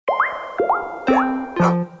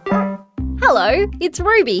Hello, it's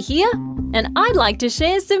Ruby here, and I'd like to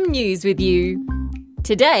share some news with you.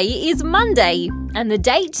 Today is Monday, and the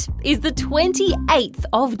date is the 28th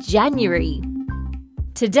of January.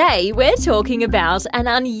 Today, we're talking about an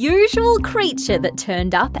unusual creature that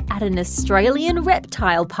turned up at an Australian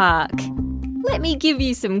reptile park. Let me give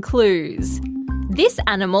you some clues. This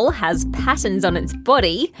animal has patterns on its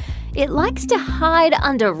body, it likes to hide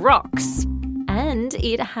under rocks, and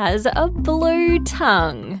it has a blue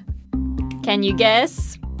tongue. Can you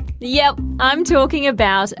guess? Yep, I'm talking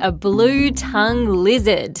about a blue-tongue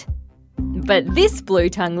lizard. But this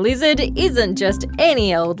blue-tongue lizard isn't just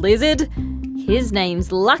any old lizard. His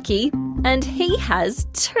name's Lucky, and he has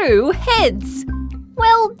 2 heads.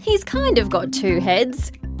 Well, he's kind of got 2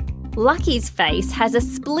 heads. Lucky's face has a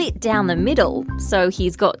split down the middle, so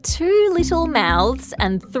he's got 2 little mouths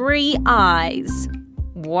and 3 eyes.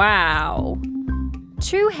 Wow!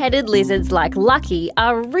 2-headed lizards like Lucky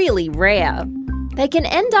are really rare. They can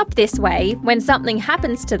end up this way when something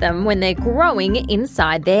happens to them when they're growing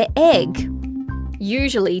inside their egg.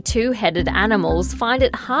 Usually 2-headed animals find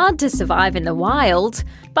it hard to survive in the wild,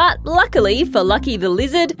 but luckily for Lucky the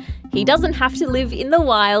lizard, he doesn't have to live in the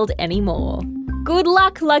wild anymore. Good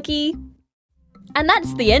luck, Lucky! And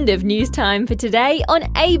that's the end of news time for today on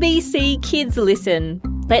ABC Kids Listen.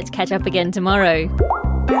 Let's catch up again tomorrow.